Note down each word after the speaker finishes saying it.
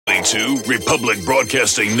listening to Republic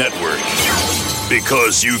Broadcasting Network.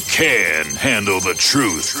 Because you can handle the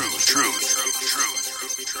truth.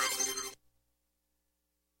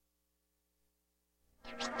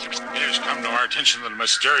 It has come to our attention that a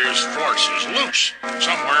mysterious force is loose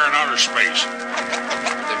somewhere in outer space.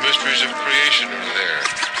 The mysteries of creation are there.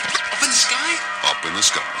 Up in the sky? Up in the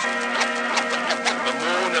sky. The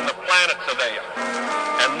moon and the planets are there.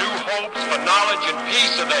 And new hopes for knowledge and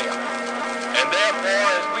peace are there. And therefore,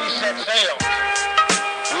 as we set sail,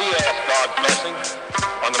 we ask God's blessing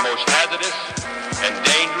on the most hazardous and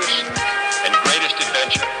dangerous and greatest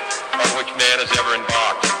adventure on which man has ever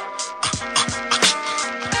embarked.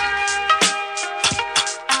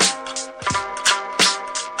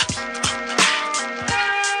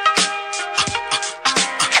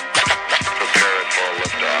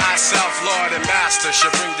 Lord and master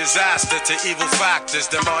shall bring disaster to evil factors.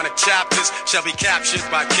 Demonic chapters shall be captured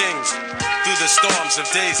by kings through the storms of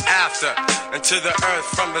days after, and to the earth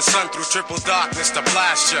from the sun through triple darkness to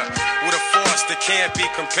blast you with a force that can't be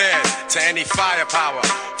compared to any firepower.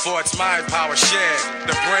 For its mind power shared,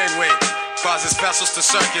 the brainwave causes vessels to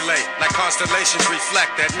circulate like constellations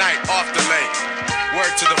reflect at night off the lake.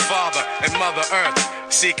 Word to the Father and Mother Earth,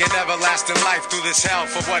 seeking everlasting life through this hell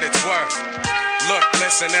for what it's worth. Look,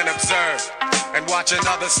 listen, and observe, and watch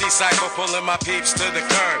another sea cycle pulling my peeps to the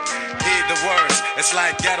curb. Heed the words, it's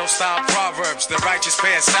like ghetto-style proverbs. The righteous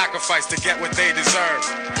pay a sacrifice to get what they deserve.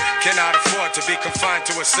 Cannot afford to be confined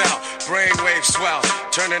to a cell. Brainwaves swell,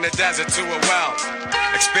 turning the desert to a well.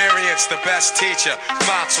 Experience the best teacher.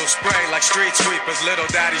 Thoughts will spray like street sweepers. Little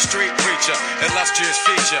daddy street preacher, illustrious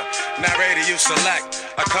feature. Narrator you select,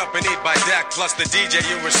 accompanied by deck, plus the DJ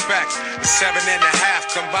you respect. The 7.5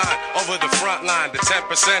 combined over the front line. The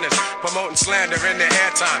 10%ers promoting slander in the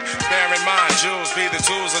airtime. Bear in mind, jewels be the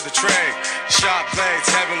tools of the trade. Sharp blades,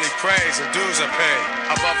 heavenly praise, and dues are paid.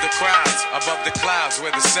 Above the crowds, above the clouds,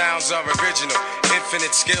 where the sounds are original.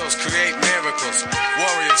 Infinite skills create miracles.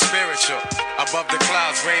 Warrior spiritual. Above the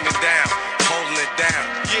clouds, raining down, holding it down.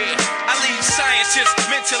 Yeah, I leave scientists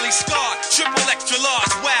mentally scarred. Triple extra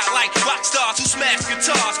large, wild like rock stars who smash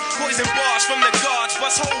guitars. Poison bars from the guards,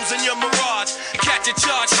 bust holes in your mirage. Catch a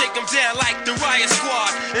charge, shake them down like the riot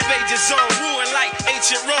squad. Invade your zone, ruin like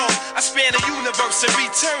ancient Rome. I span the universe and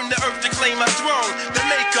return to earth to claim my throne. The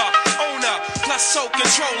maker, owner, plus soul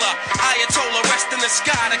controller. Ayatollah, rest in the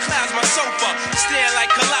sky, the clouds my sofa. Stand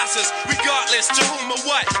like Colossus, regardless to whom or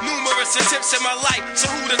what. Numerous attempts in my life, so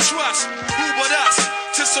who to trust? Who but us?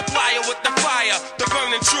 To supply her with the fire, the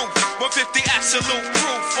burning truth. 150 absolute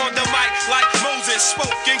proof on the mic like Moses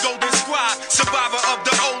spoke in Golden Scribe. Survivor of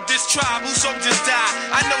the oldest tribe whose soldiers died.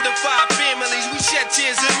 I know the 5 families, we shed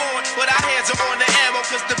tears and mourn, but our hands are on the ammo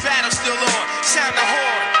cause the battle's still on. Sound the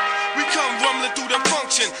horn. We come rumbling through the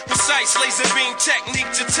function. Precise laser beam technique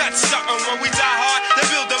to touch something. When we die hard, they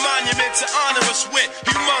build a monument to honor us with.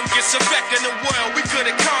 Humongous effect in the world, we could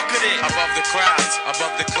have conquered it. Above the crowds,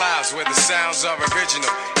 above the clouds, where the sounds are original.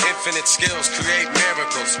 Infinite skills create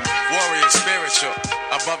miracles. Warrior spiritual.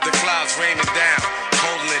 Above the clouds, raining down,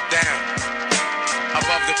 holding it down.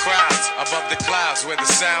 Above the clouds, where the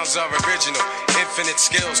sounds are original. Infinite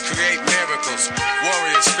skills create miracles.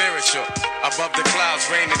 Warrior spiritual. Above the clouds,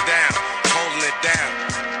 raining down, holding it down.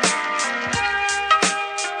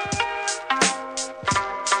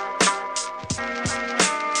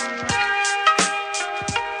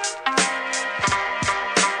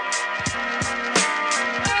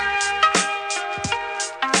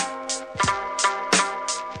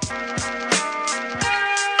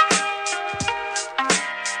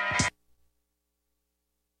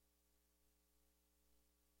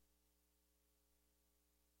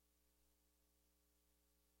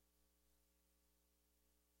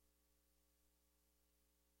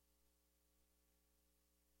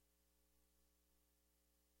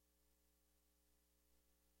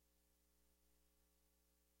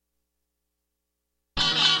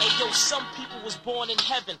 Some people was born in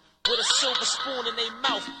heaven with a silver spoon in their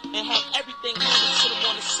mouth and had everything handed to them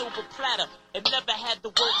on a silver platter and never had to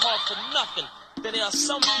work hard for nothing. Then there are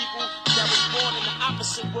some people that was born in the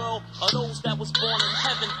opposite world of those that was born in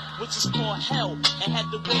heaven, which is called hell, and had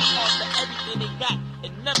to work hard for everything they got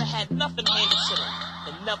and never had nothing handed to them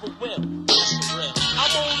and never will.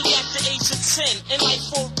 I'm only at the age of 10 and life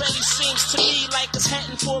already seems to me like it's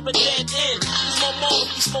heading for a dead end. Cause my mom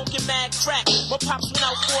be smoking mad crack. My pops went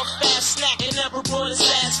out for a fast snack and never brought his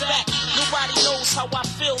ass back. Nobody knows how I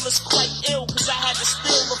feel, it's quite ill. Cause I had to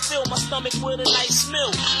still refill my stomach with a nice meal.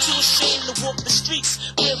 Too ashamed to walk the streets,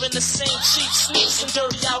 wearing the same cheap sneaks and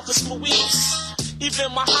dirty outfits for weeks.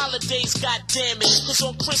 Even my holidays got damaged, cause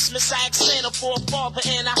on Christmas I asked Santa for a father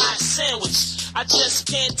and a hot sandwich. I just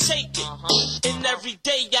can't take it. And every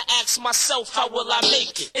day I ask myself, how will I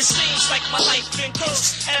make it? It seems like my life been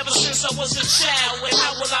cursed ever since I was a child. And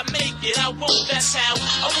how will I make it? I won't, that's how.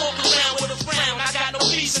 I walk around with a frown, I got no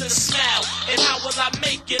reason to smile. And how will I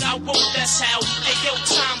make it? I won't, that's how. Hey yo,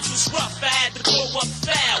 times was rough, I had to grow up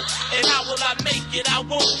foul. And how will I make it? I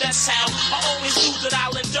won't, that's how. I always knew that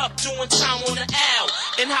I'll end up doing time on the owl.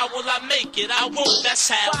 And how will I make it? I won't, that's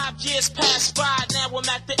how. 5 years passed by, now I'm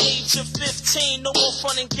at the age of 15. No more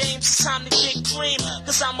fun and games, it's time to get cream.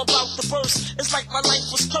 Cause I'm about to burst, it's like my life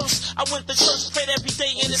was cursed. I went to church, prayed every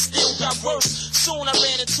day and it still got worse. Soon I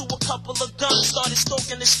ran into a couple of guns, started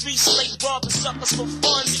stalking the streets, late robbing suckers for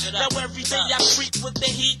funds. Now every day I creep with the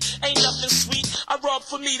heat, ain't nothing sweet. I rob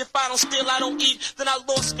for meat, if I don't steal I don't eat. Then I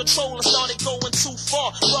lost control and started going too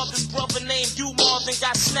far. Robbed his brother named Marvin,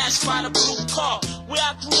 got snatched by the blue car. Where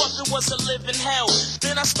I grew up it was a living hell.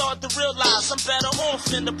 Then I started to realize I'm better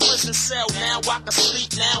off in the prison cell. Now I can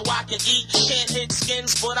sleep, now I can eat. Can't hit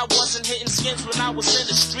skins, but I wasn't hitting skins when I was in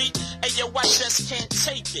the street. Hey yo, I just can't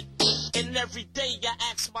take it. And every day I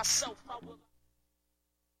ask myself, how will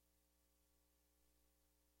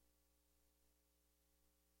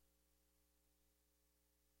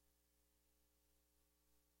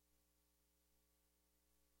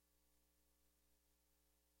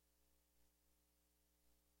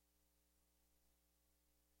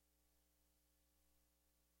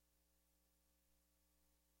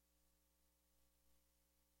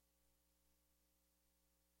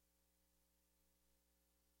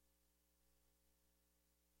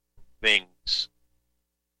things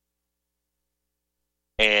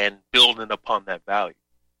and building upon that value.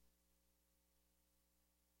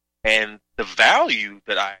 And the value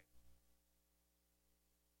that I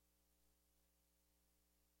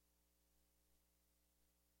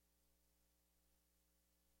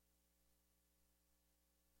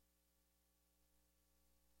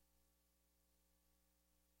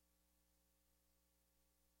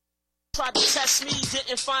tried to test me,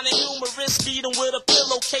 didn't find it humorous. Beat him with a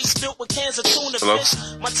pillowcase built with cans of tuna fish.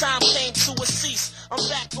 My time came to a cease. I'm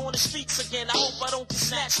back on the streets again. I hope I don't get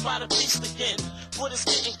snatched by the beast again. But it's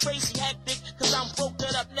getting crazy hectic, cause I'm broke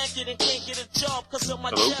up naked and can't get a job cause of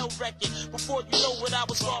my jail record. Before you know it, I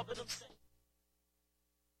was robbing them.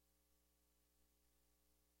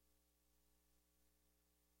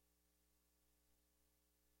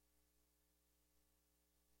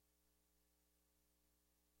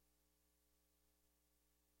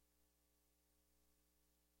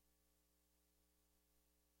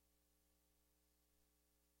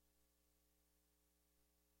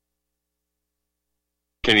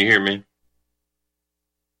 Can you hear me?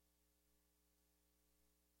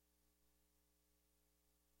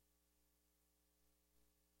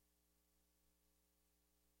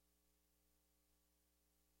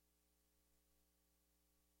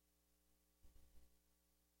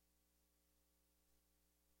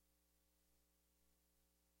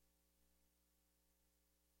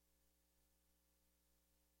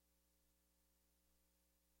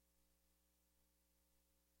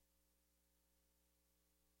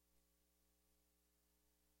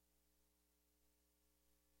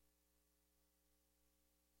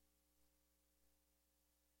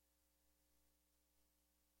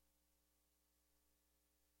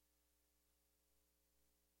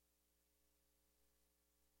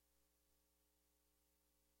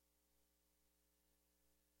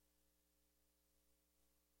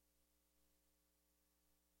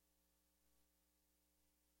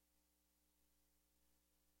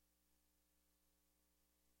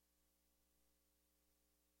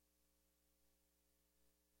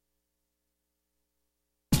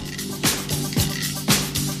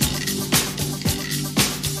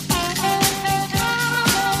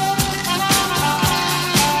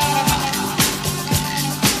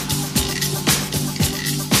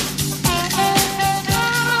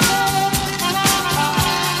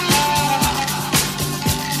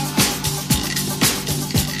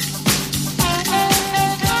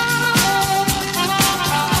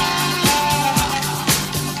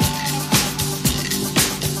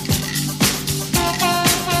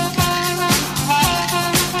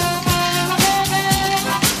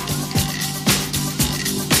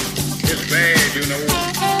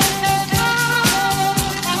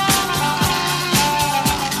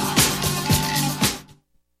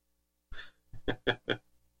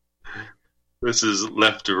 This is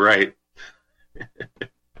Left to Right.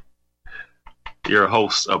 Your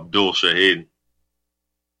host, Abdul-Shaheed.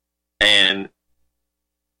 And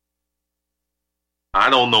I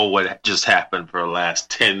don't know what just happened for the last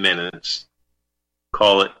 10 minutes.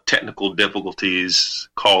 Call it technical difficulties,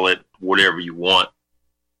 call it whatever you want.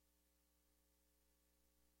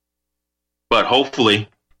 But hopefully,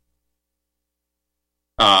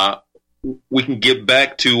 we can get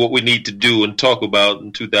back to what we need to do and talk about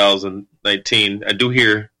in 2019. I do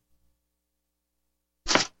hear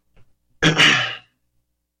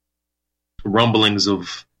rumblings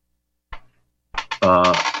of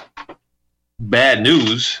bad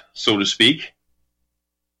news, so to speak,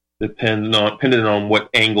 depending on what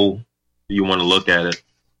angle you want to look at it.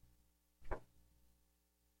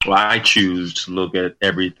 Well, I choose to look at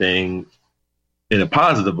everything in a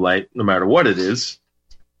positive light, no matter what it is.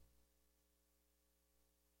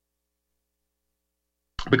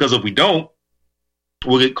 Because if we don't,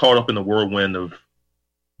 we'll get caught up in the whirlwind of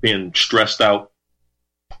being stressed out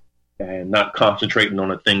and not concentrating on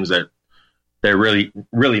the things that really,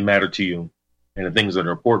 really matter to you and the things that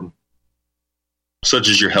are important, such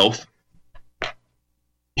as your health,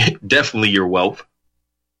 definitely your wealth,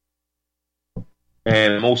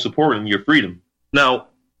 and most important, your freedom. Now,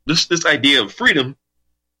 this idea of freedom,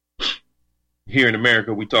 here in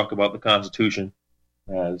America, we talk about the Constitution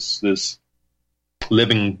as this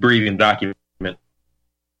living, breathing document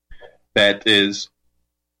that is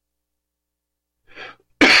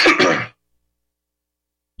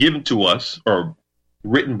given to us or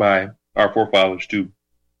written by our forefathers to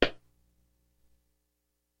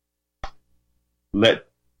let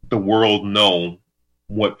the world know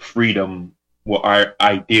what freedom, what our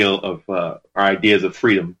ideas of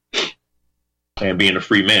freedom and being a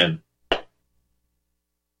free man.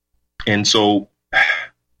 And so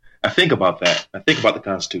I think about that. I think about the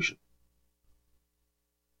Constitution.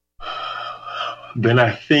 Then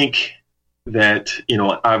I think that,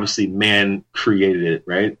 obviously man created it,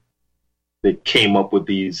 right? They came up with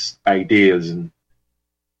these ideas and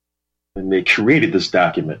they created this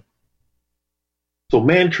document. So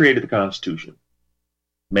man created the Constitution.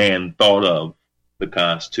 Man thought of the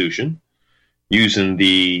Constitution using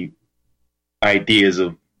the ideas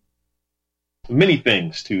of many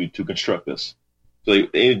things to construct this. So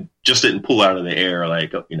they just didn't pull out of the air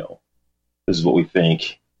like, this is what we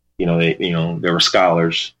think. There were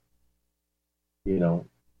scholars, that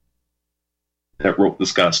wrote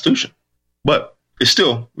this Constitution. But it's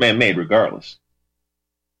still man-made regardless.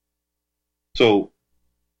 So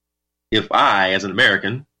if I, as an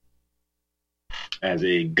American, as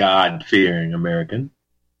a God-fearing American,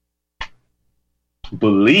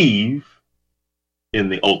 believe in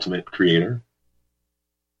the ultimate creator,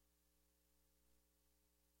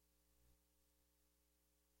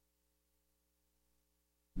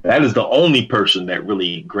 that is the only person that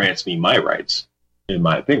really grants me my rights, in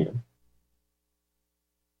my opinion.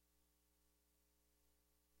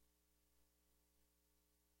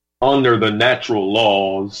 Under the natural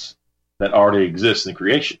laws that already exist in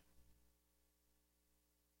creation.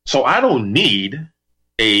 So I don't need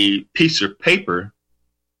a piece of paper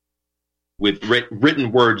with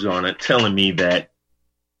written words on it telling me that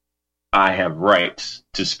I have rights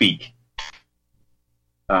to speak.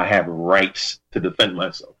 I have rights to defend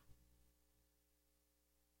myself.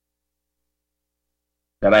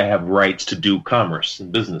 That I have rights to do commerce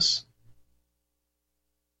and business.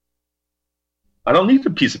 I don't need a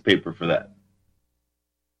piece of paper for that.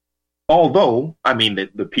 Although,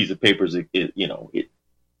 the piece of paper is, it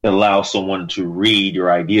allows someone to read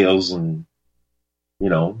your ideals and,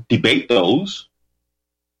 debate those.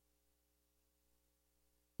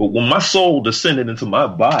 But when my soul descended into my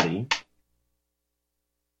body,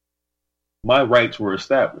 my rights were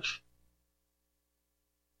established.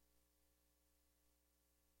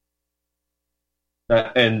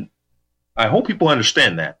 And I hope people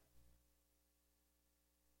understand that.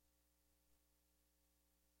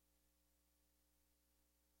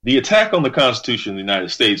 The attack on the Constitution of the United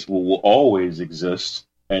States will always exist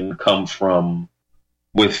and come from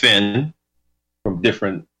within, from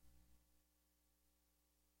different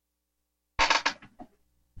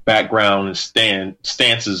background and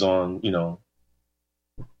stances on,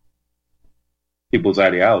 people's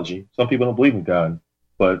ideology. Some people don't believe in God,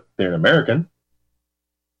 but they're an American.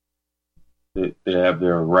 They have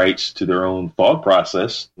their rights to their own thought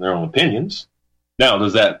process, their own opinions. Now,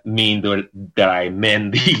 does that mean that I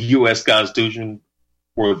amend the U.S. Constitution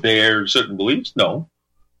for their certain beliefs? No,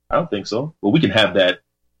 I don't think so. But we can have that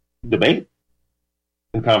debate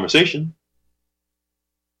and conversation.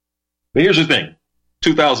 But here's the thing,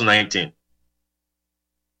 2019.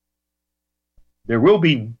 There will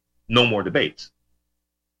be no more debates.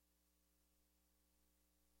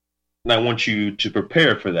 And I want you to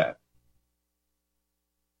prepare for that.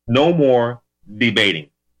 No more debating.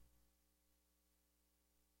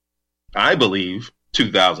 I believe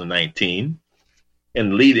 2019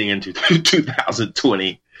 and leading into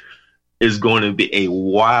 2020 is going to be a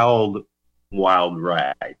wild wild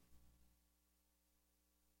ride.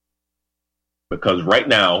 Because right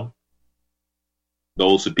now,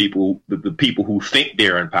 those are people, the people who think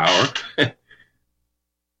they're in power,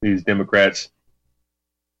 these Democrats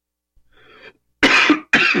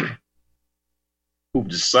who've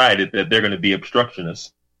decided that they're going to be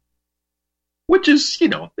obstructionists, which is,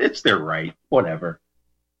 it's their right, whatever.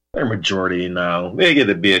 They're majority now. They get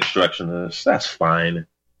to be obstructionists. That's fine.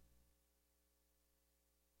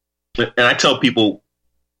 And I tell people,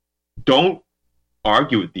 don't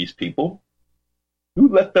argue with these people. You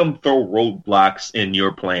let them throw roadblocks in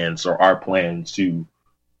your plans or our plans to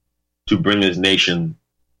bring this nation,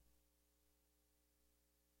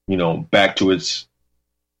 back to its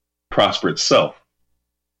prosperous self.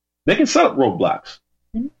 They can set up roadblocks.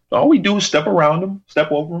 All we do is step around them,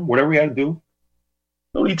 step over them, whatever we got to do.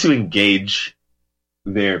 No need to engage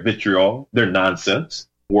their vitriol, their nonsense,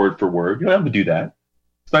 word for word. You don't have to do that.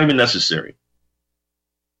 It's not even necessary.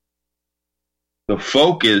 The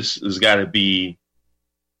focus has got to be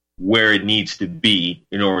where it needs to be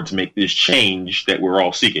in order to make this change that we're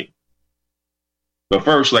all seeking. But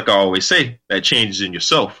first, like I always say, that change is in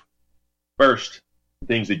yourself. First, the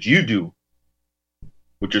things that you do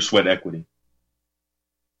with your sweat equity.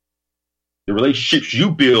 The relationships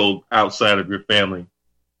you build outside of your family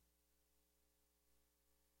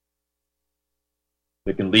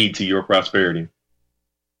that can lead to your prosperity.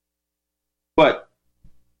 But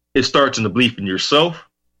it starts in the belief in yourself,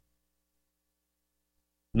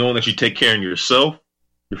 knowing that you take care of yourself,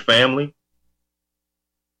 your family,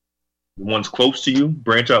 the ones close to you,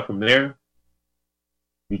 branch out from there.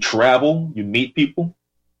 You travel, you meet people.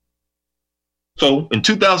 So in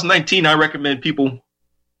 2019, I recommend people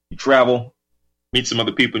you travel, meet some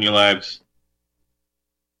other people in your lives,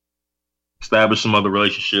 establish some other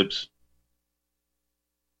relationships.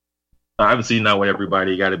 Obviously, not with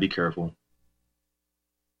everybody. You got to be careful.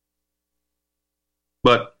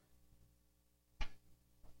 But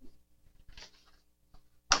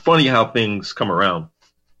funny how things come around.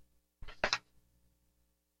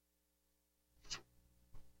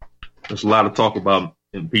 There's a lot of talk about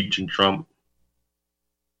impeaching Trump.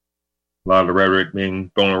 A lot of the rhetoric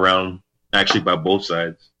being thrown around, actually by both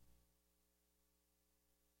sides.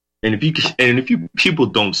 And if you people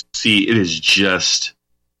don't see, it is just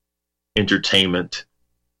entertainment.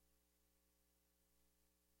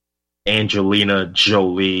 Angelina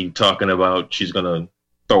Jolie talking about she's gonna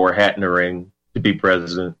throw her hat in the ring to be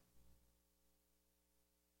president.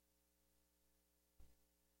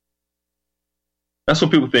 That's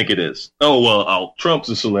what people think it is. Oh, well, Trump's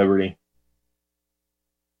a celebrity.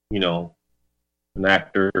 An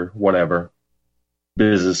actor, whatever.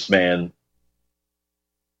 Businessman.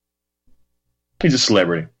 He's a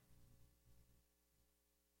celebrity.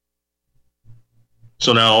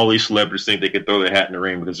 So now all these celebrities think they can throw their hat in the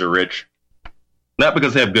ring because they're rich. Not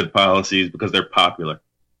because they have good policies, because they're popular.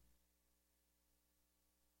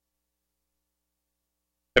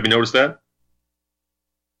 Have you noticed that?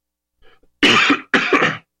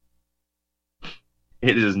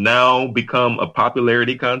 It has now become a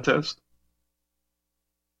popularity contest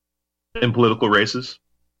in political races.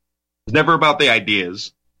 It's never about the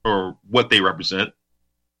ideas or what they represent.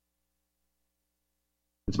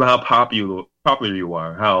 It's about how popular you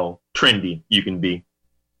are, how trendy you can be.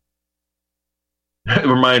 It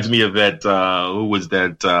reminds me of that, who was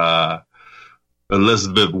that,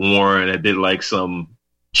 Elizabeth Warren that did like some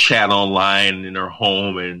chat online in her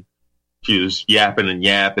home, and she was yapping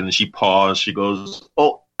and she paused. She goes,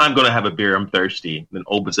 "Oh, I'm going to have a beer. I'm thirsty." And then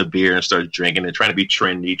opens a beer and starts drinking and trying to be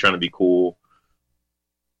trendy, trying to be cool.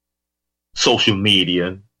 Social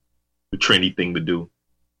media, the trendy thing to do.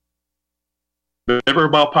 They're never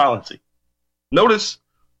about policy. Notice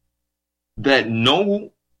that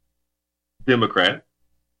no Democrat,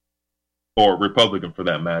 or Republican for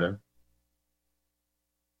that matter,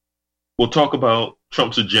 will talk about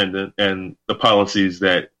Trump's agenda and the policies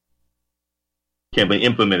that can be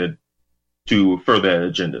implemented to further that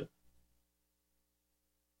agenda.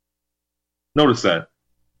 Notice that.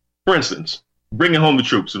 For instance, bringing home the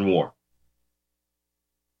troops in war.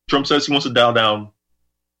 Trump says he wants to dial down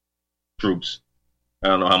troops. I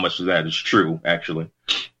don't know how much of that is true, actually.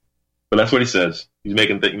 But that's what he says. He's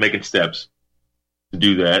making steps to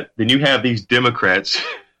do that. Then you have these Democrats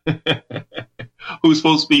who's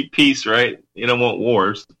supposed to be peace, right? They don't want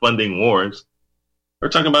wars, funding wars. We're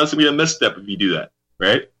talking about it's going to be a misstep if you do that,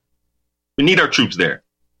 right? We need our troops there.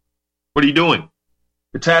 What are you doing?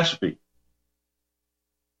 Catastrophe.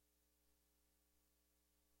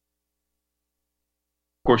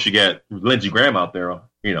 Of course, you got Lindsey Graham out there,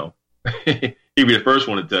 He'd be the first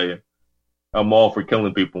one to tell you, I'm all for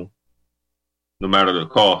killing people. no matter the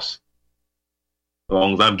cost, as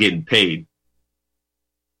long as I'm getting paid.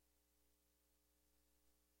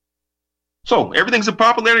 So everything's a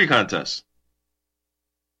popularity contest.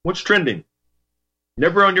 What's trending?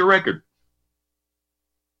 Never on your record.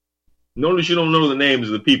 Notice you don't know the names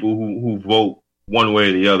of the people who vote one way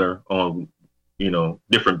or the other on,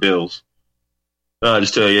 different bills.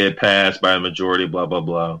 Just tell you it passed by a majority, blah, blah,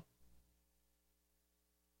 blah.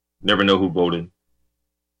 Never know who voted.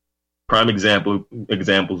 Prime examples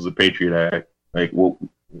of the Patriot Act. Like, what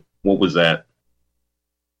was that?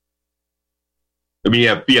 I mean, you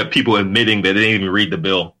have people admitting that they didn't even read the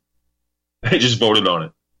bill. They just voted on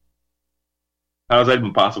it. How is that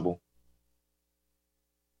even possible?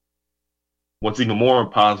 What's even more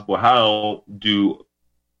impossible, how do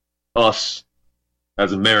us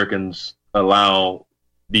as Americans allow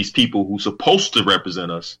these people who are supposed to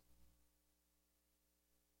represent us,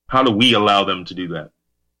 how do we allow them to do that?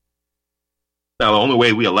 Now, the only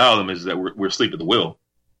way we allow them is that we're asleep at the wheel.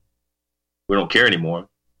 We don't care anymore.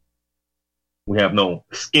 We have no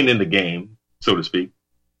skin in the game, so to speak.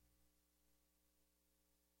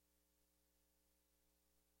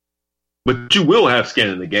 But you will have skin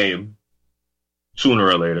in the game sooner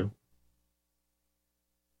or later.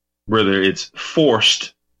 Whether it's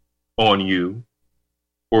forced on you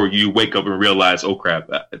or you wake up and realize, oh crap,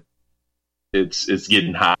 it's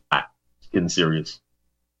getting hot, it's getting serious.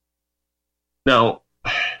 Now,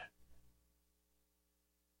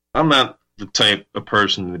 I'm not the type of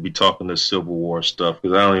person to be talking this Civil War stuff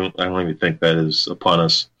because I don't even think that is upon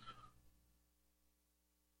us.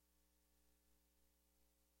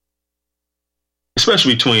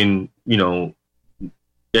 Especially between,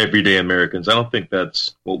 everyday Americans. I don't think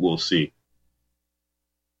that's what we'll see.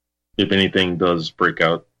 If anything does break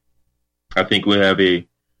out, I think we'll have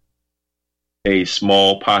a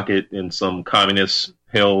small pocket in some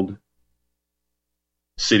communist-held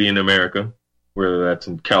city in America, whether that's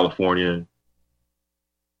in California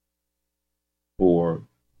or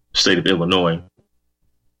state of Illinois.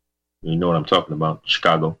 You know what I'm talking about,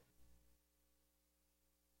 Chicago.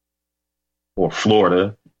 Or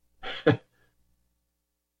Florida. There'd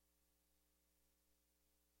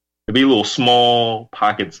be little small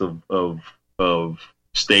pockets of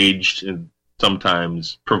staged and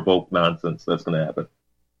sometimes provoked nonsense that's going to happen.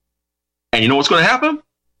 And you know what's going to happen?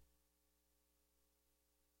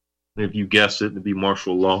 If you guessed it, it'd be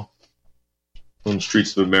martial law on the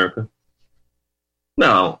streets of America.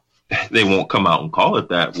 Now, they won't come out and call it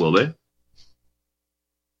that, will they?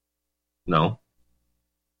 No.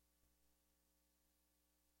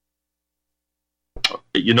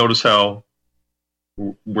 You notice how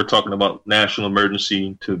we're talking about national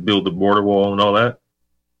emergency to build the border wall and all that?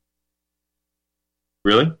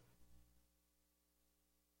 Really?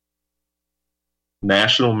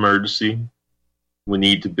 National emergency, we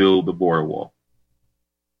need to build the border wall.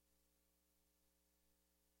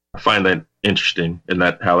 I find that interesting, and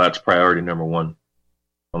how that's priority number one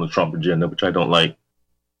on the Trump agenda, which I don't like.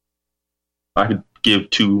 I could give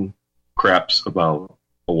two craps about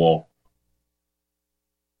a wall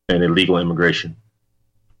and illegal immigration.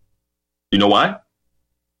 You know why?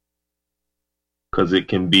 Because it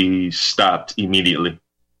can be stopped immediately.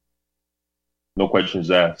 No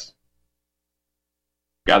questions asked.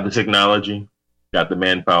 Got the technology, got the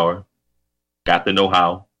manpower, got the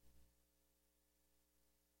know-how.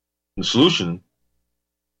 The solution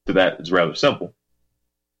to that is rather simple.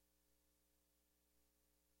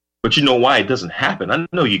 But you know why it doesn't happen? I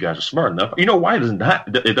know you guys are smart enough. You know why it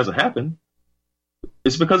doesn't happen?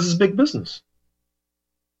 It's because it's big business.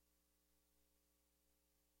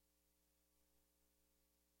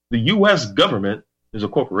 The U.S. government is a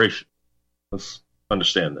corporation. Let's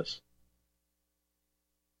understand this.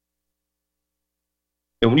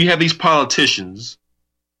 And when you have these politicians,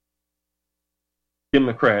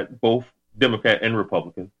 both Democrat and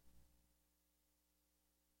Republican,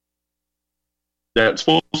 that's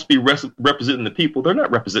supposed to be representing the people, they're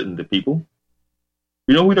not representing the people.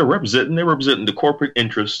 You know who they're representing? They're representing the corporate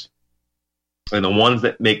interests and the ones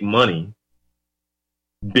that make money,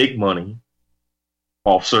 big money,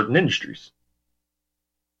 off certain industries.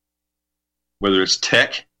 Whether it's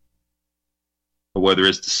tech or whether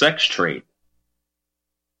it's the sex trade,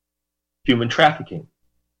 human trafficking,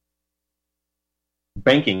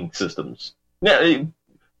 banking systems. Yeah,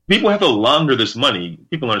 people have to launder this money.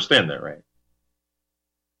 People understand that, right?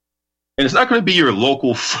 And it's not going to be your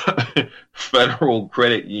local federal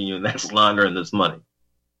credit union that's laundering this money.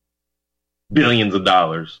 Billions of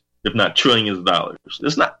dollars, if not trillions of dollars.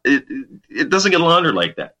 It's not. It doesn't get laundered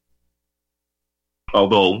like that.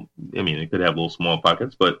 Although, I mean, it could have little small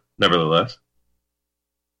pockets, but nevertheless.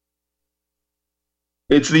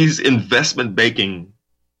 It's these investment banking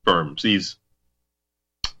firms,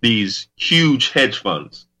 these huge hedge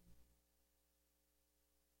funds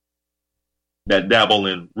that dabble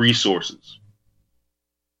in resources.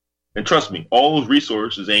 And trust me, all those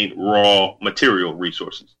resources ain't raw material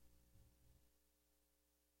resources.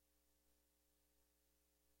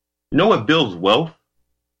 You know what builds wealth?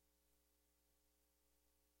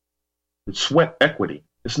 It's sweat equity.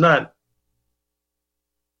 It's not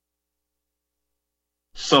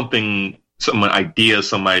some idea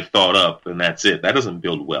somebody thought up and that's it. That doesn't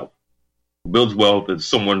build wealth. What builds wealth is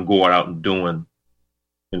someone going out and doing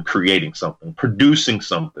and creating something, producing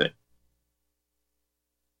something.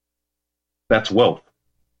 That's wealth.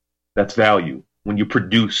 That's value. When you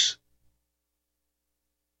produce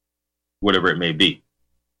whatever it may be.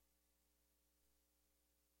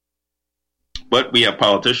 But we have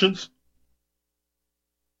politicians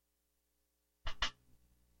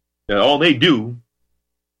that all they do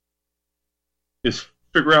is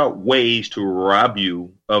figure out ways to rob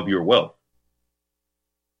you of your wealth.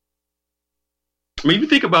 I mean, if you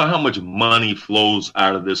think about how much money flows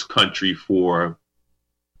out of this country for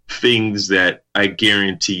things that I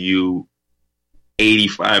guarantee you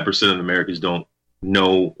 85% of Americans don't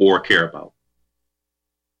know or care about.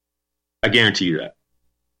 I guarantee you that.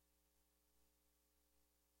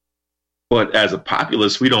 But as a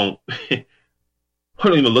populace, we don't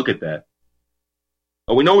even look at that.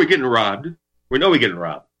 Oh, we know we're getting robbed. We know we're getting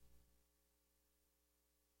robbed.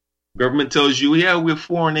 Government tells you, yeah, we're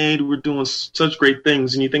foreign aid, we're doing such great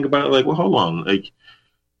things. And you think about it like, well, hold on. Like,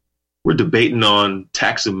 we're debating on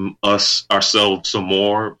taxing ourselves some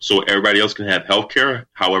more so everybody else can have health care.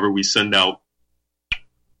 However, we send out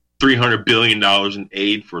 $300 billion in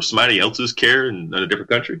aid for somebody else's care in a different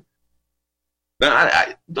country. Now,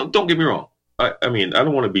 don't get me wrong. I mean, I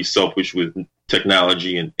don't want to be selfish with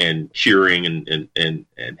technology and curing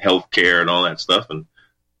and health care and all that stuff and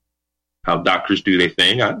how doctors do their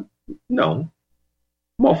thing. No.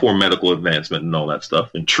 I'm all for medical advancement and all that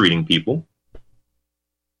stuff and treating people.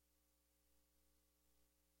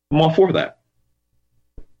 I'm all for that.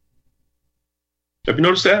 Have you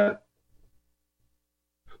noticed that?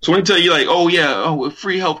 So when they tell you like, oh yeah,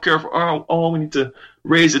 free healthcare for all, we need to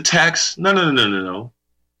raise the tax. No.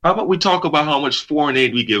 How about we talk about how much foreign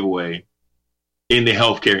aid we give away in the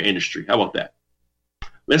healthcare industry? How about that?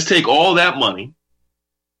 Let's take all that money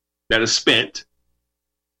that is spent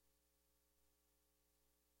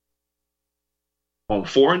on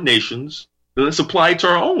foreign nations, and let's apply it to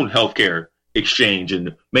our own healthcare exchange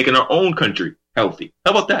and making our own country healthy.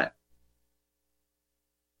 How about that?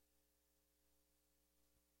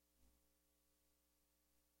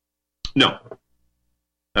 No,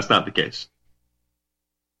 that's not the case.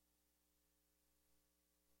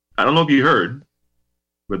 I don't know if you heard,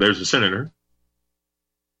 but there's a senator,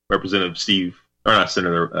 Representative Steve, or not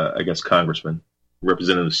senator, I guess Congressman,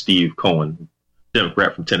 Representative Steve Cohen,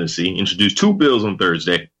 Democrat from Tennessee, introduced two bills on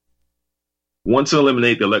Thursday. One to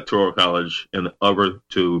eliminate the Electoral College and the other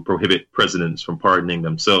to prohibit presidents from pardoning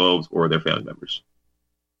themselves or their family members.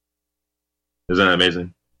 Isn't that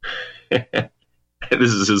amazing?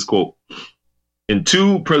 This is his quote. In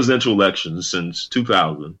two presidential elections since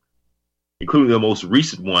 2000, including the most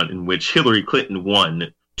recent one in which Hillary Clinton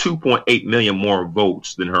won 2.8 million more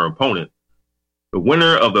votes than her opponent, the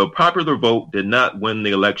winner of the popular vote did not win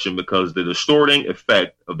the election because of the distorting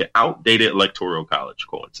effect of the outdated Electoral College,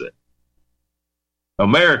 Cohen said.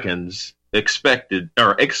 Americans expect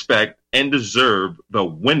and deserve the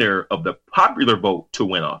winner of the popular vote to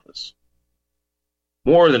win office.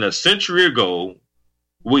 More than a century ago,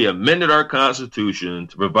 we amended our Constitution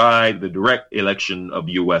to provide the direct election of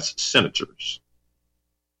U.S. senators.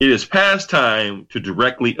 It is past time to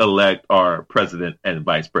directly elect our president and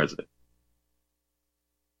vice president.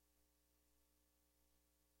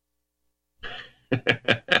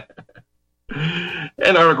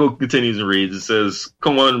 An article continues and reads, it says,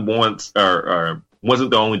 Cohen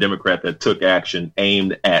wasn't the only Democrat that took action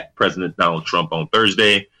aimed at President Donald Trump on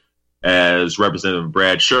Thursday, as Representative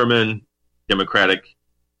Brad Sherman, Democrat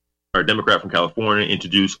from California,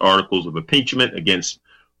 introduced articles of impeachment against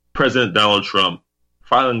President Donald Trump,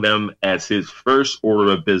 filing them as his first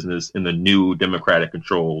order of business in the new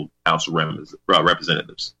Democratic-controlled House of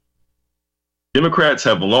Representatives. Democrats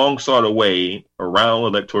have long sought a way around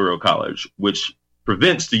Electoral College, which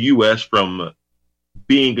prevents the U.S. from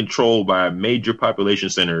being controlled by major population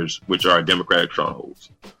centers, which are Democratic strongholds.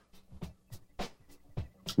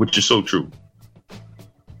 Which is so true.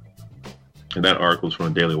 And that article is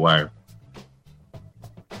from the Daily Wire.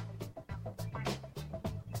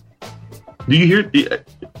 Do you hear?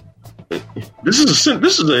 this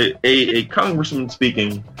is a congressman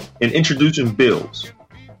speaking and introducing bills.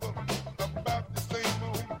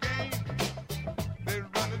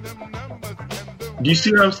 Do you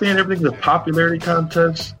see what I'm saying? Everything's a popularity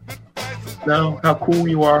contest now. How cool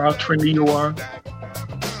you are, how trendy you are.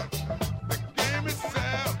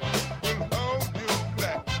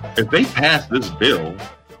 If they pass this bill,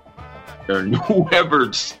 or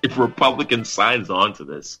whoever, if Republican signs on to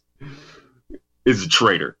this, is a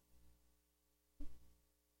traitor.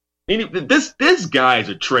 This guy is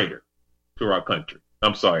a traitor to our country.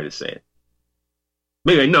 I'm sorry to say it.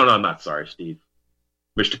 Maybe no, I'm not sorry, Steve.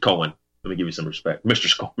 Mr. Cohen. Let me give you some respect.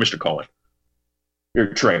 Mr. Cohen.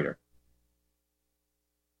 You're a traitor.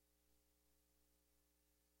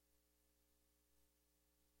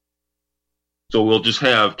 So we'll just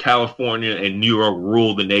have California and New York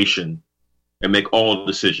rule the nation and make all the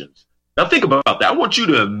decisions. Now think about that. I want you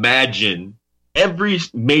to imagine every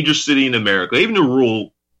major city in America, even the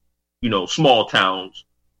rural, small towns,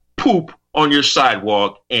 poop on your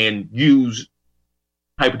sidewalk and use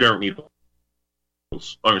hypodermic needles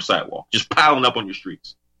on your sidewalk, just piling up on your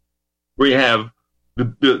streets. Where you have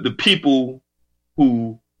the people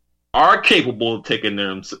who are capable of take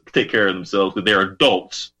care of themselves because they're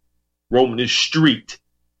adults roaming the street.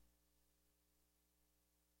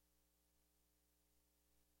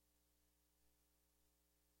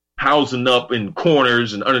 Housing up in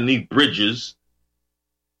corners and underneath bridges.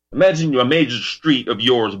 Imagine a major street of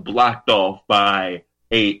yours blocked off by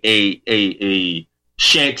a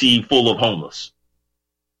shanty full of homeless.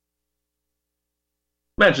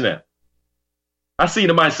 Imagine that. I see it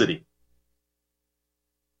in my city.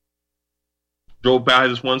 Drove by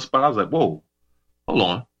this one spot. I was like, whoa, hold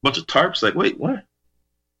on. Bunch of tarps. Like, wait, what?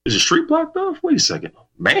 Is the street blocked off? Wait a second.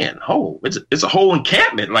 Man, it's a whole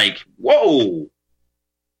encampment. Like, whoa.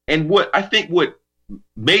 And what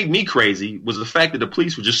made me crazy was the fact that the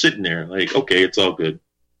police were just sitting there like, okay, it's all good.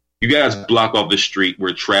 You guys block off the street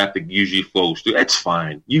where traffic usually flows through. That's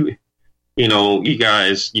fine. You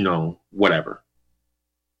guys, whatever.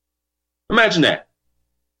 Imagine that.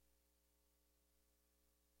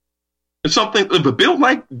 If a bill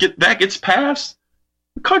like that gets passed,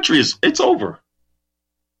 the country it's over.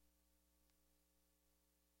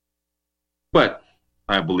 But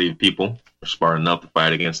I believe people are smart enough to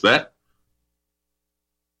fight against that.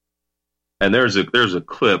 And there's a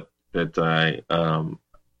clip that I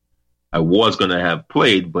was going to have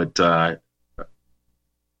played, but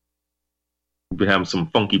we've been having some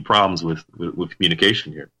funky problems with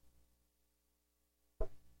communication here.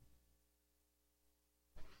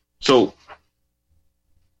 So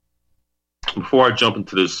before I jump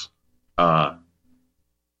into this,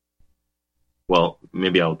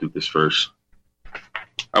 maybe I'll do this first.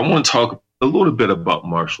 I want to talk a little bit about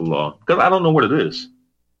martial law because I don't know what it is.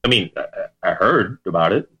 I mean, I heard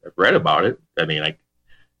about it. I've read about it. I mean,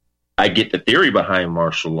 I get the theory behind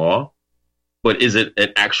martial law, but is it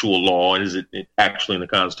an actual law and is it actually in the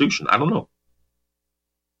Constitution? I don't know.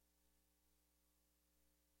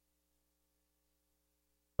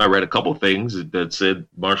 I read a couple things that said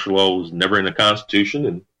martial law was never in the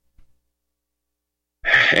Constitution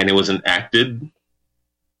and it was enacted,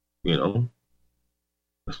 a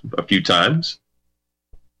few times.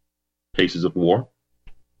 Cases of war.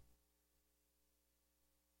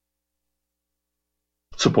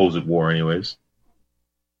 Supposed war, anyways.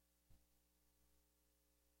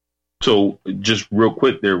 So, just real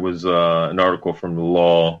quick, there was an article from the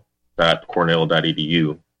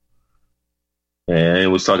law.cornell.edu, and it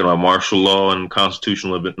was talking about martial law and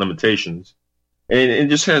constitutional limitations, and it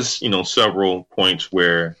just has several points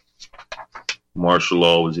where martial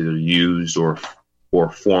law was either used or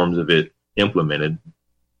forms of it implemented,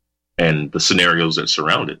 and the scenarios that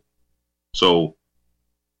surround it. So,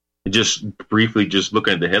 just briefly, just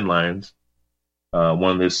looking at the headlines,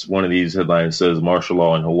 one of these headlines says martial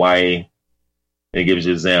law in Hawaii. And it gives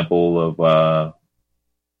you an example of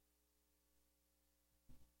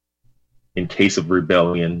in case of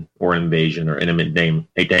rebellion or invasion or imminent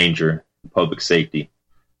danger to public safety.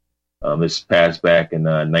 This passed back in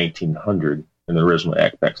 1900, and the original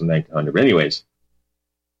act back in 1900. But anyways,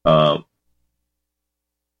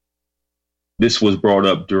 this was brought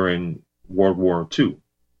up during World War II.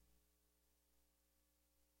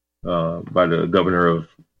 By the governor of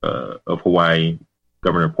Hawaii,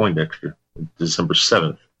 Governor Poindexter, December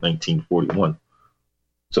 7th, 1941.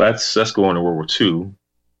 So that's going to World War II.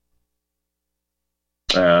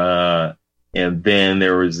 And then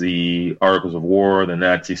there was the Articles of War, the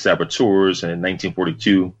Nazi saboteurs, and in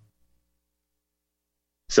 1942,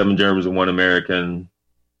 7 Germans and 1 American,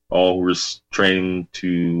 all who were training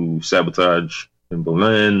to sabotage in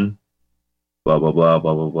Berlin. blah, blah, blah,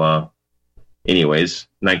 blah, blah, blah. Anyways,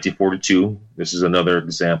 1942, this is another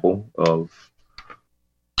example of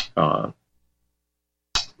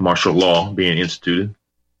martial law being instituted.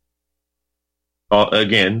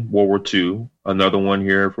 Again, World War II, another one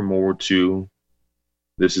here from World War II.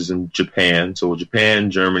 This is in Japan. So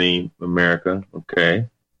Japan, Germany, America. Okay.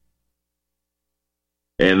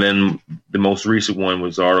 And then the most recent one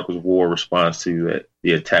was the Articles of War response to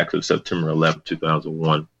the attacks of September 11,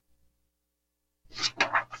 2001.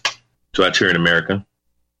 So that's here in America.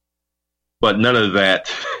 But none of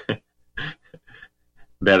that,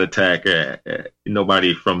 that attack,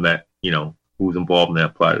 nobody from that, who was involved in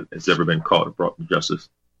that plot has ever been caught or brought to justice.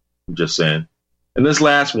 I'm just saying. And this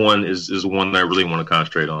last one is the one that I really want to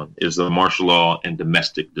concentrate on, is the martial law and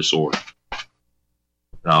domestic disorder. And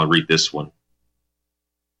I'll read this one.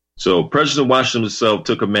 So President Washington himself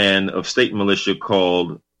took command of state militia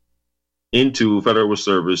called into federal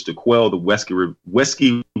service to quell the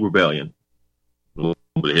Whiskey Rebellion. A little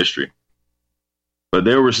bit of history. But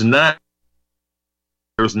there was not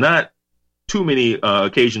too many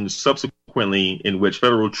occasions subsequently in which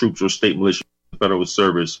federal troops or state militia federal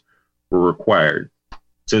service were required.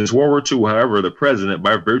 Since World War II, however, the president,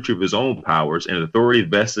 by virtue of his own powers and authority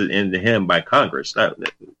vested in him by Congress,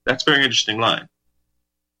 that's a very interesting line.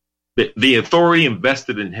 The authority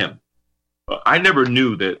invested in him. I never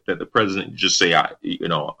knew that the president just say,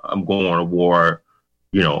 I'm going to war,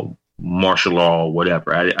 martial law,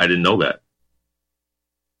 whatever. I didn't know that.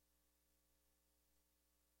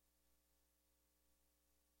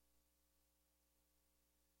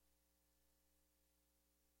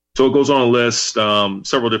 So it goes on a list,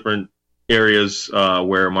 several different areas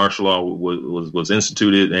where martial law was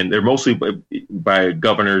instituted, and they're mostly by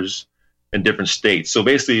governors in different states. So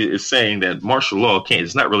basically, it's saying that martial law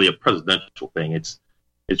it's not really a presidential thing.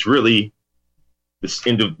 It's really this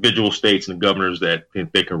individual states and the governors that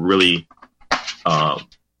they can really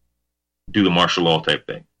do the martial law type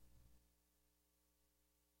thing.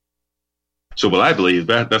 So what I believe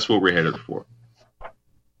that's what we're headed for.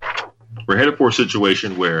 We're headed for a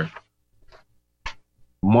situation where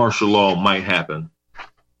martial law might happen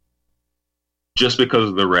just because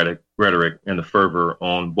of the rhetoric and the fervor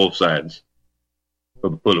on both sides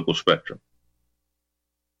of the political spectrum.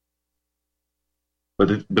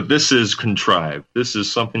 But this is contrived. This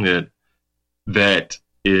is something that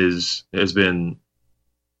has been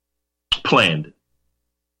planned.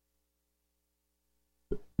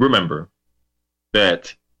 Remember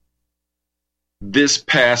that this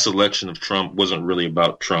past election of Trump wasn't really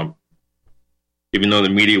about Trump, even though the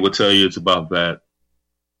media will tell you it's about that.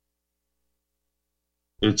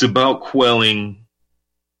 It's about quelling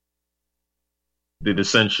the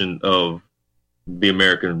dissension of the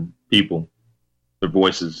American people, their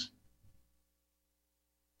voices.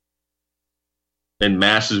 And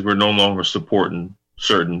masses were no longer supporting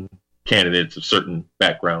certain candidates of certain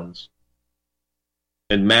backgrounds.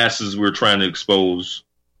 And masses were trying to expose,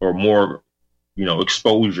 or more,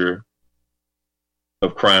 exposure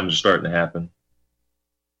of crimes are starting to happen,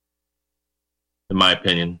 in my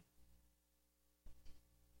opinion.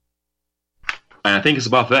 And I think it's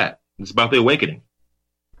about that. It's about the awakening.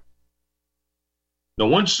 Now,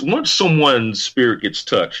 once someone's spirit gets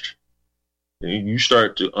touched, you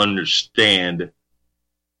start to understand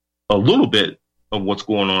a little bit of what's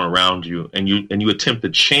going on around you, and you attempt to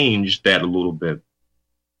change that a little bit.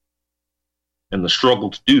 And the struggle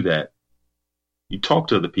to do that, you talk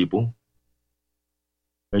to other people,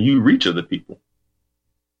 and you reach other people.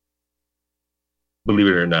 Believe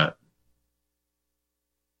it or not.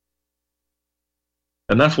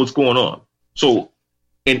 And that's what's going on. So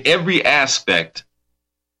in every aspect,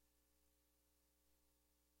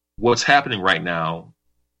 what's happening right now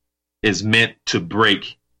is meant to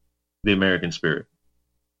break the American spirit.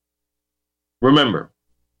 Remember,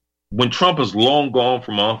 when Trump is long gone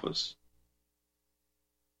from office,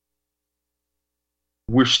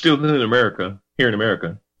 we're still in America, here in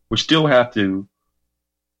America. We still have to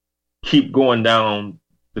keep going down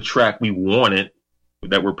the track we want it,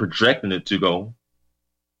 that we're projecting it to go.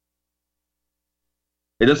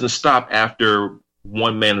 It doesn't stop after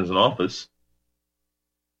one man is in office.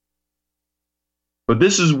 But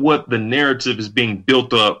this is what the narrative is being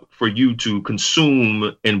built up for you to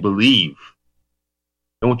consume and believe.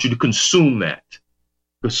 I want you to consume that.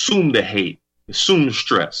 Consume the hate. Consume the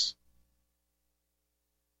stress.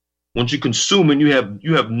 Once you consume it,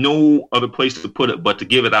 you have no other place to put it but to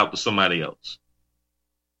give it out to somebody else.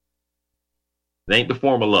 It ain't the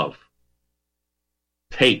form of love.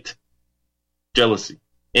 It's hate, jealousy,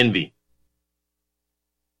 envy,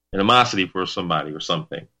 animosity for somebody or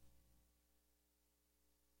something.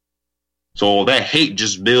 So that hate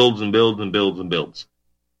just builds and builds and builds and builds.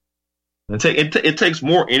 It takes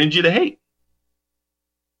more energy to hate,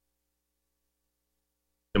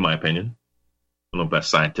 in my opinion. I don't know if that's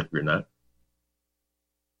scientific or not.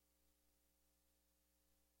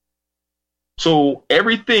 So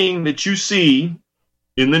everything that you see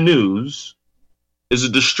in the news is a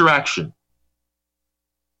distraction.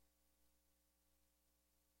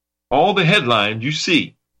 All the headlines you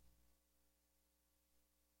see.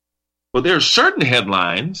 But there are certain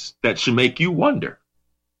headlines that should make you wonder.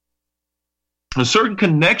 And certain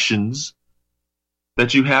connections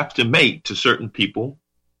that you have to make to certain people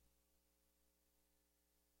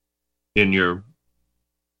in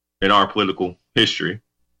our political history.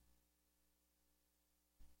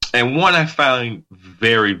 And one I found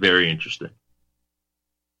very, very interesting.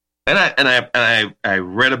 And I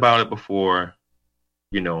read about it before,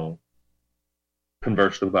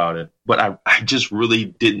 conversed about it, but I just really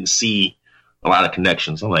didn't see a lot of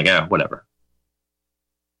connections. I'm like, whatever.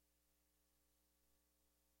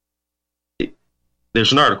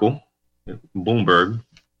 There's an article, Bloomberg,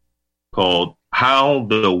 called How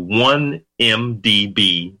the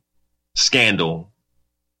 1MDB Scandal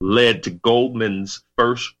Led to Goldman's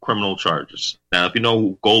First Criminal Charges. Now, if you know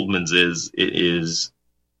who Goldman's is, it is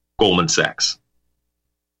Goldman Sachs.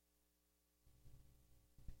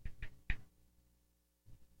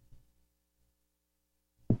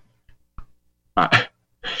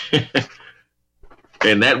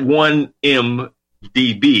 And that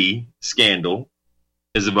 1MDB scandal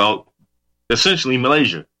is about essentially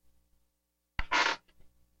Malaysia.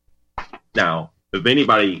 Now, if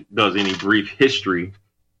anybody does any brief history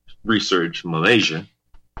research, Malaysia,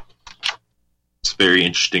 it's a very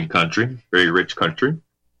interesting country, very rich country.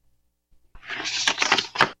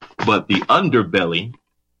 But the underbelly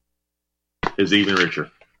is even richer,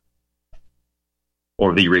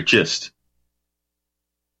 or the richest.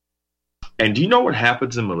 And do you know what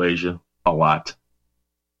happens in Malaysia a lot?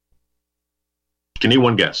 Can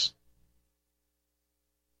anyone guess?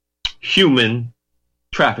 Human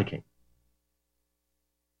trafficking.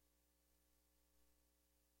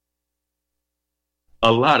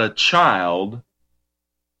 A lot of child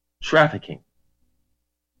trafficking.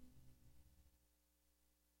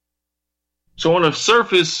 So on the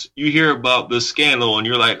surface, you hear about this scandal and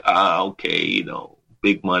you're like, okay,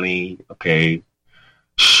 big money, okay,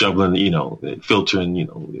 shoveling,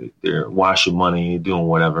 filtering, they're washing money, doing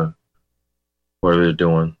whatever they're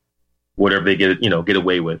doing, whatever they get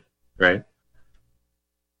away with, right?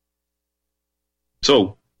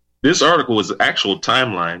 So this article is an actual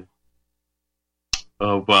timeline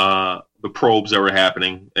of the probes that were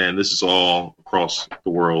happening, and this is all across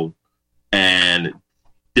the world and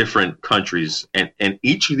different countries, and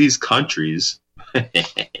each of these countries,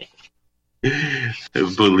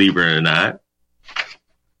 believe it or not,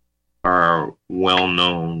 are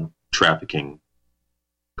well-known trafficking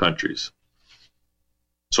countries.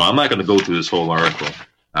 So I'm not going to go through this whole article.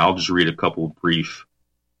 I'll just read a couple brief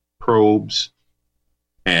probes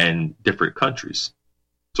and different countries.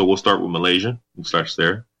 So we'll start with Malaysia. It starts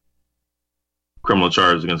there. Criminal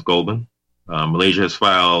charges against Goldman. Malaysia has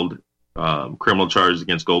filed criminal charges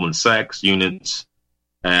against Goldman Sachs units,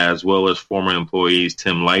 as well as former employees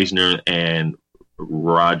Tim Leisner and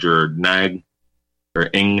Roger Ng,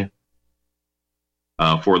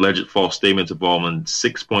 for alleged false statements involving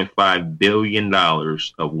 $6.5 billion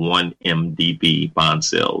of 1MDB bond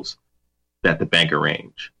sales that the bank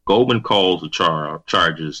arranged. Goldman calls the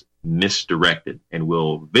charges misdirected and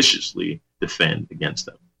will viciously defend against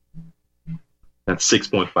them. That's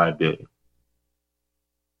 $6.5 billion.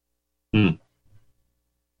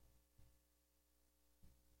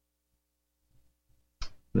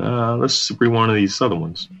 Let's read one of these other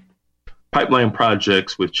ones. Pipeline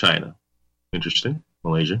projects with China. Interesting.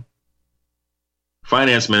 Malaysia.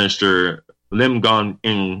 Finance Minister Lim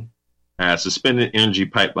Gong-ing has suspended energy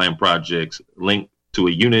pipeline projects linked to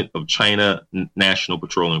a unit of China National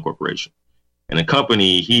Petroleum Corporation, and a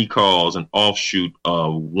company he calls an offshoot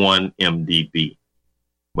of 1MDB.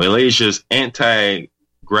 Malaysia's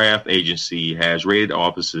anti-graft agency has raided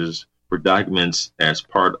offices for documents as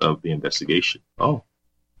part of the investigation. Oh,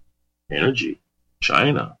 energy,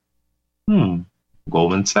 China.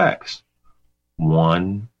 Goldman Sachs.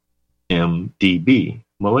 1MDB.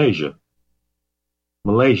 Malaysia.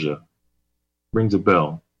 Rings a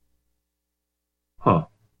bell.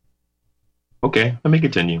 Okay, let me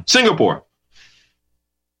continue. Singapore.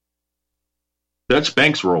 Dutch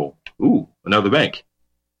bank's role. Ooh, another bank.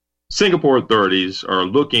 Singapore authorities are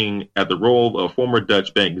looking at the role of former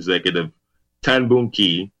Dutch bank executive Tan Boon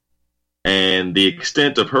Kee and the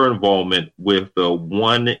extent of her involvement with the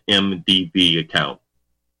 1MDB account.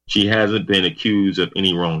 She hasn't been accused of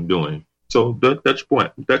any wrongdoing. So Dutch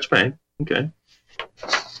bank, okay.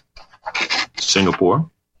 Singapore.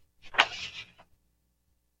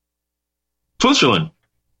 Switzerland.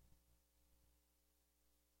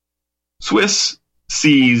 Swiss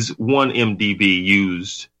sees 1MDB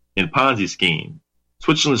used in Ponzi scheme.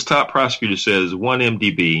 Switzerland's top prosecutor says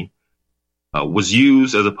 1MDB was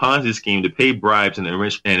used as a Ponzi scheme to pay bribes and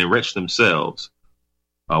enrich themselves,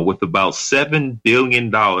 with about $7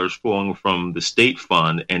 billion flowing from the state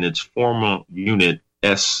fund and its former unit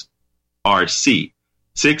SRC.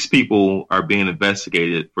 6 people are being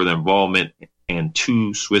investigated for their involvement, and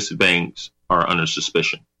 2 Swiss banks are under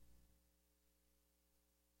suspicion.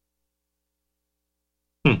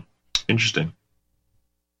 Interesting.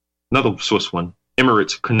 Another Swiss one,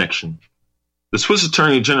 Emirates connection. The Swiss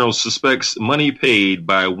Attorney General suspects money paid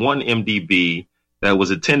by 1MDB that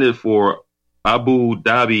was intended for Abu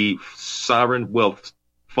Dhabi sovereign wealth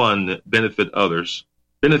fund benefited others,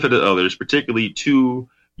 particularly 2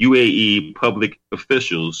 UAE public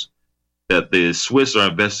officials that the Swiss are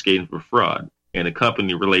investigating for fraud, and a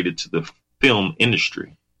company related to the film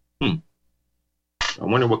industry. I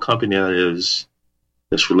wonder what company that is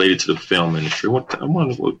that's related to the film industry. I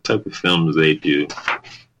wonder what type of films they do.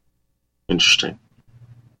 Interesting.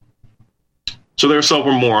 So there's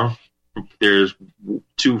several more. There's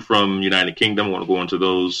 2 from United Kingdom. I want to go into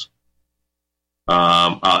those.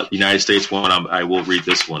 United States one, I will read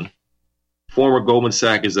this one. Former Goldman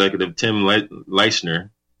Sachs executive Tim Leissner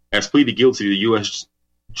has pleaded guilty to the U.S.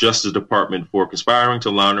 Justice Department for conspiring to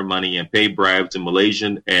launder money and pay bribes to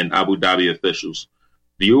Malaysian and Abu Dhabi officials.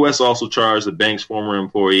 The U.S. also charged the bank's former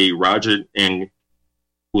employee, Roger Ng,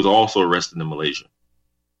 who was also arrested in Malaysia.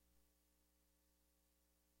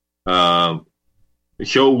 Hyo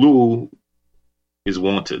Lu is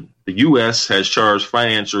wanted. The U.S. has charged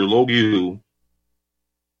financier Yolo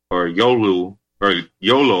and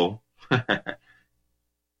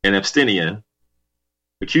Abstinia,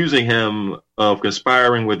 accusing him of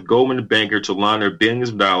conspiring with Goldman banker to launder billions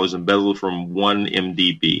of dollars embezzled from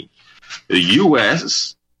 1MDB. The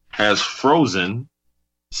U.S. has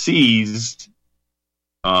seized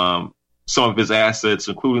some of his assets,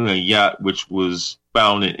 including a yacht which was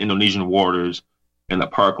found in Indonesian waters and the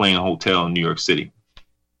Park Lane Hotel in New York City.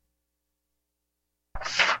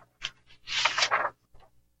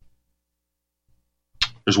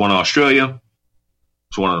 There's one in Australia.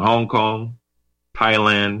 There's one in Hong Kong,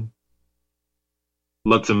 Thailand,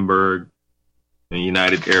 Luxembourg, and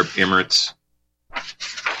United Arab Emirates.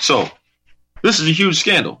 So, this is a huge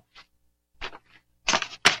scandal.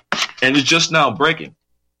 And it's just now breaking.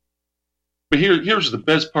 But here's the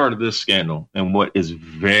best part of this scandal, and what is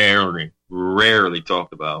very rarely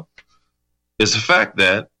talked about, is the fact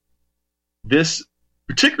that this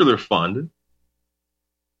particular fund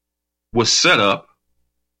was set up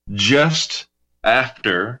just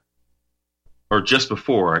after, or just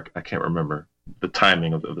before, I can't remember the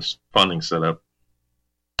timing of this funding setup,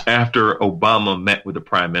 after Obama met with the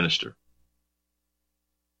Prime Minister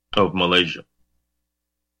of Malaysia,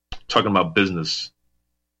 talking about business,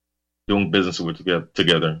 doing business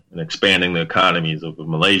together and expanding the economies of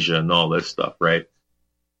Malaysia and all that stuff, right?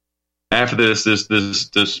 After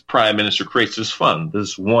this Prime Minister creates this fund,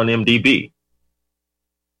 this 1MDB,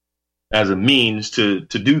 as a means to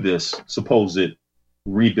do this supposed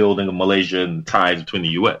rebuilding of Malaysia and ties between the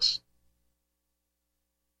U.S.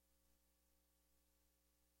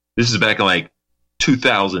 This is back in like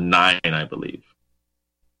 2009, I believe.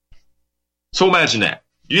 So imagine that.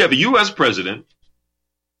 You have a U.S. president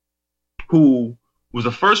who was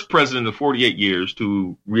the first president in 48 years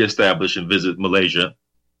to reestablish and visit Malaysia,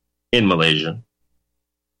 in Malaysia.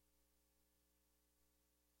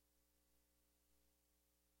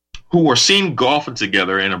 Who are seen golfing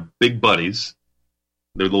together and are big buddies.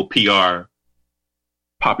 Their little PR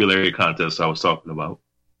popularity contest I was talking about.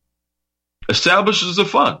 Establishes a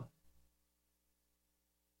fund.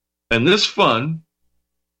 And this fund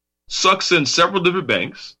sucks in several different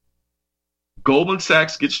banks. Goldman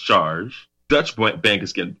Sachs gets charged. Dutch bank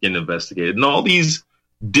is getting investigated. And all these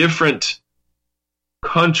different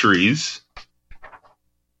countries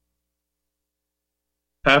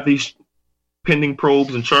have these pending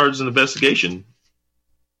probes and charges and investigation.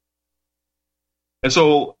 And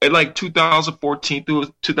so in like 2014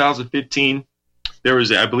 through 2015, there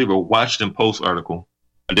was, I believe, a Washington Post article.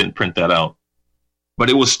 I didn't print that out.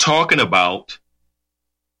 But it was talking about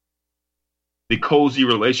the cozy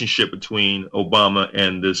relationship between Obama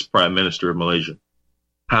and this Prime Minister of Malaysia.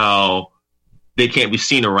 How they can't be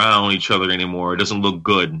seen around each other anymore. It doesn't look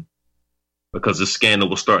good. because the scandal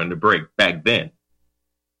was starting to break back then,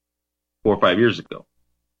 4 or 5 years ago.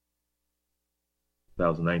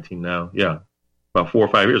 2019 now, yeah, about 4 or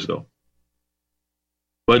 5 years ago.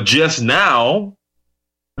 But just now,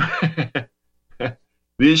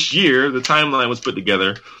 this year, the timeline was put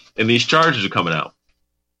together and these charges are coming out.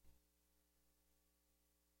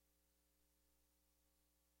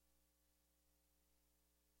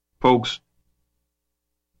 Folks,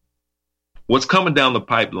 what's coming down the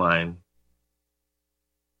pipeline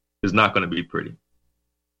is not going to be pretty.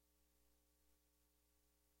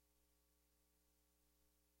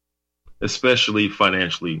 Especially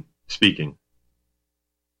financially speaking.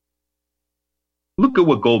 Look at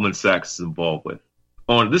what Goldman Sachs is involved with.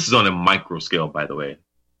 This is on a micro scale, by the way.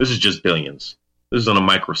 This is just billions. This is on a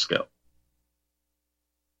micro scale.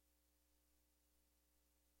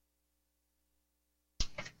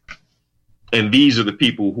 And these are the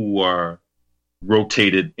people who are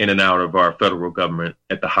rotated in and out of our federal government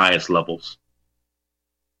at the highest levels.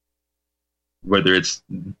 Whether it's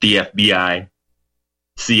the FBI,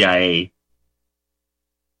 CIA,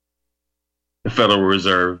 the Federal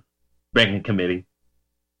Reserve, Banking Committee.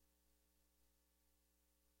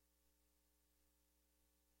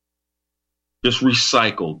 Just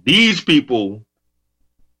recycle. These people,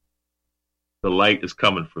 the light is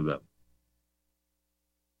coming for them.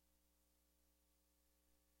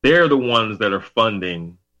 They're the ones that are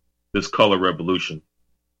funding this color revolution.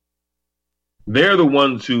 They're the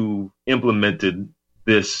ones who implemented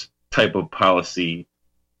this type of policy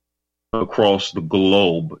across the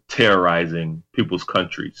globe, terrorizing people's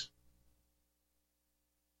countries.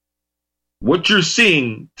 What you're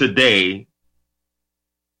seeing today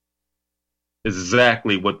is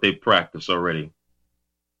exactly what they practice already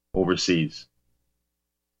overseas.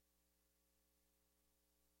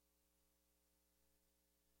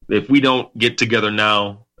 If we don't get together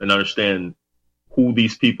now and understand who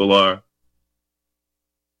these people are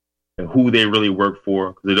and who they really work for,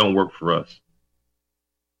 because they don't work for us,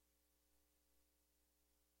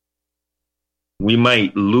 we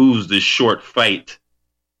might lose this short fight,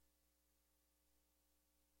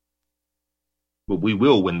 but we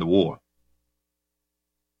will win the war.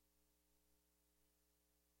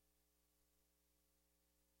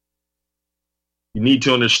 You need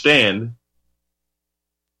to understand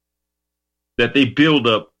that they build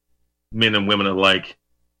up men and women alike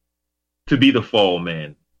to be the fall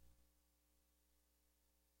man,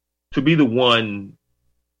 to be the one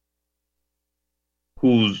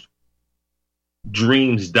whose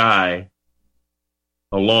dreams die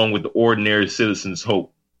along with the ordinary citizen's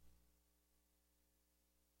hope.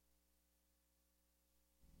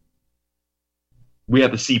 We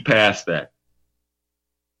have to see past that.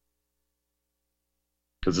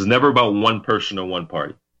 Because it's never about one person or one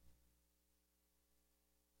party.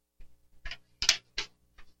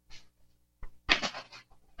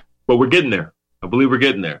 But we're getting there. I believe we're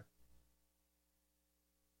getting there.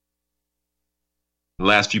 The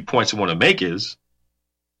last few points I want to make is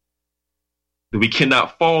that we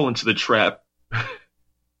cannot fall into the trap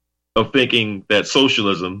of thinking that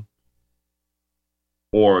socialism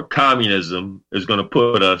or communism is going to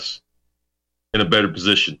put us in a better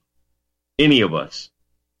position. Any of us.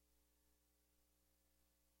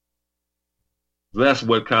 That's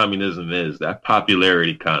what communism is, that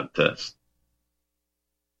popularity contest.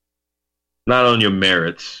 Not on your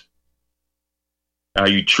merits, how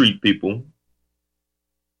you treat people,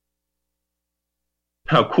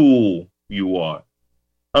 how cool you are,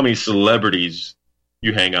 how many celebrities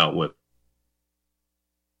you hang out with.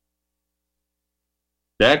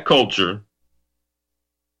 That culture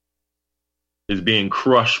is being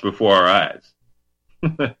crushed before our eyes,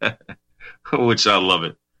 which I love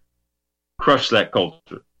it. Crush that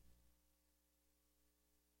culture.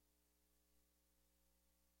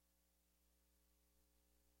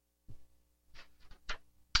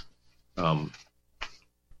 Let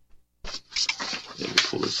me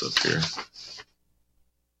pull this up here.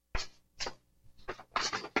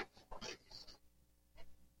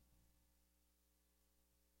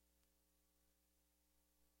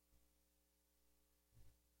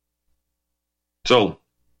 So,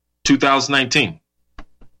 2019.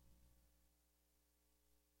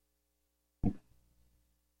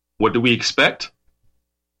 What do we expect?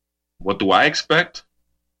 What do I expect?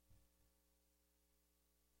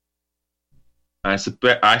 I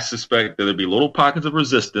suspect that there'll be little pockets of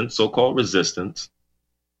resistance, so-called resistance,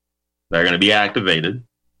 that are going to be activated.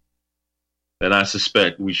 And I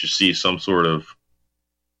suspect we should see some sort of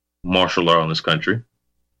martial law in this country,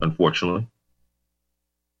 unfortunately.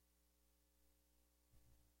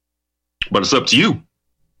 But it's up to you.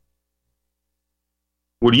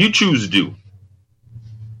 What do you choose to do?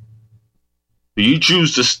 Do you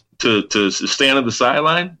choose to stand on the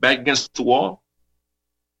sideline, back against the wall,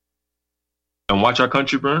 and watch our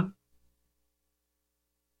country burn?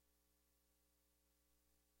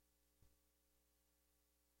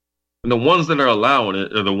 And the ones that are allowing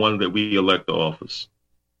it are the ones that we elect to office.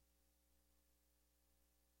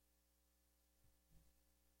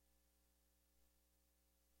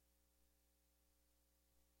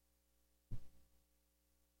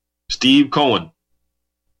 Steve Cohen.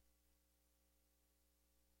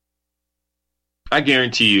 I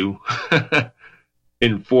guarantee you,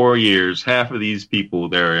 in 4 years, half of these people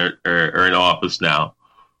that are in office now,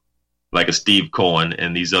 like a Steve Cohen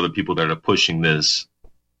and these other people that are pushing this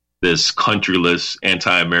countryless,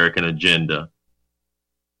 anti-American agenda,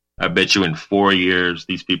 I bet you in 4 years,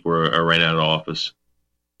 these people are right out of office,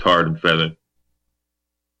 tarred and feathered.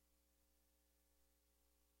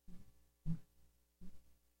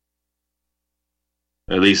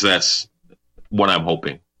 At least that's what I'm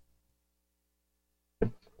hoping.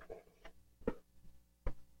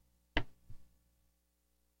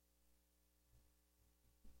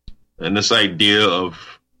 And this idea of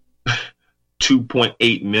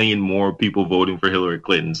 2.8 million more people voting for Hillary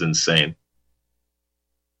Clinton is insane.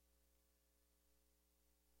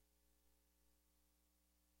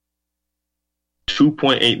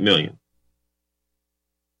 $2.8 million.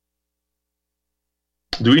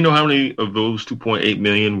 Do we know how many of those 2.8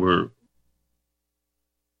 million were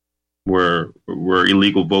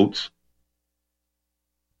illegal votes?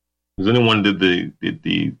 Does anyone did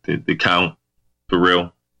the count for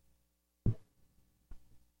real?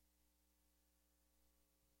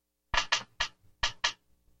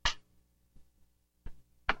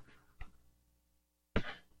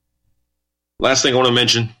 Last thing I want to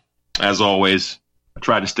mention, as always, I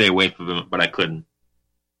tried to stay away from them, but I couldn't.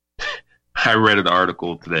 I read an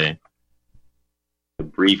article today, a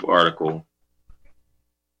brief article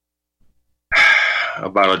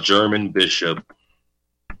about a German bishop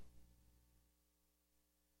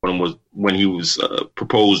when he was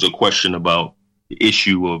proposed a question about the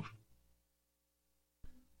issue of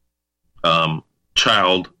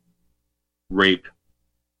child rape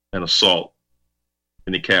and assault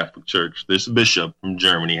in the Catholic Church. This bishop from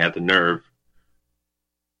Germany had the nerve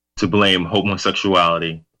to blame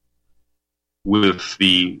homosexuality with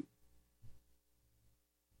the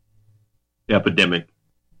epidemic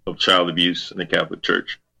of child abuse in the Catholic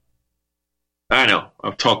Church. I know,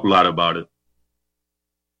 I've talked a lot about it.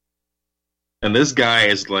 And this guy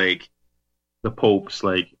is like the Pope's,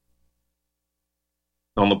 like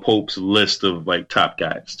on the Pope's list of like top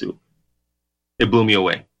guys too. It blew me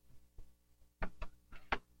away.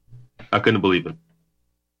 I couldn't believe it.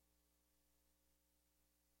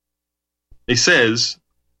 It says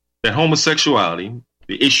that homosexuality,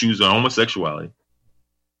 the issues on homosexuality,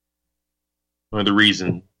 are the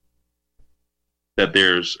reason that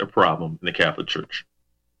there's a problem in the Catholic Church.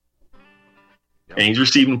 And he's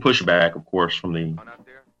receiving pushback, of course, from the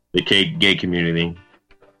gay community.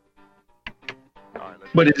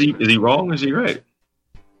 But is he wrong or is he right?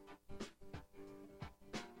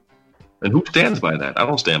 And who stands by that? I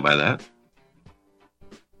don't stand by that.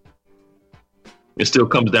 It still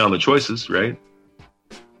comes down to choices, right?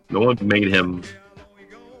 No one made him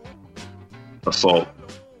assault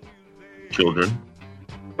children,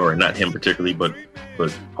 or not him particularly, but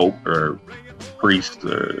Pope or priest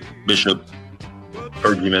or bishop,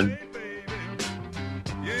 clergyman.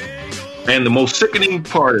 And the most sickening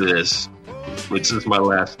part of this, which is my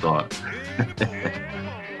last thought,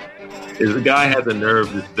 is the guy had the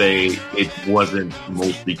nerve to say it wasn't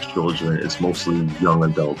mostly children, it's mostly young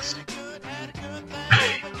adults.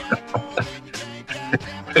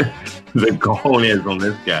 The cojones on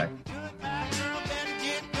this guy.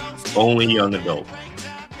 Only young adults.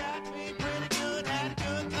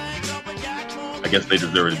 I guess they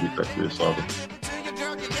deserve to be sexually assaulted.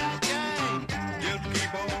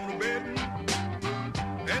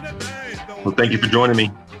 Well, thank you for joining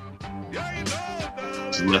me.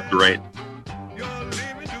 This is Left to Right.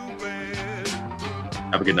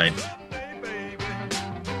 Have a good night.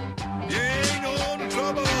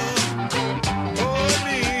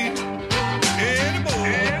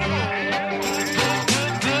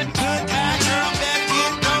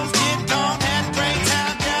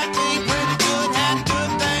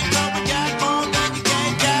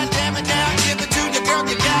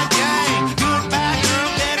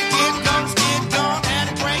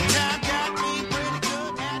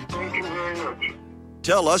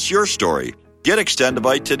 Tell us your story. Get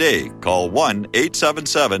Extendivite today. Call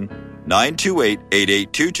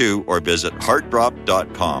 1-877-928-8822 or visit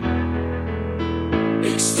heartdrop.com.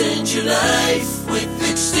 Extend your life with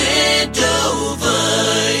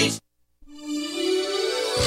Extendovite.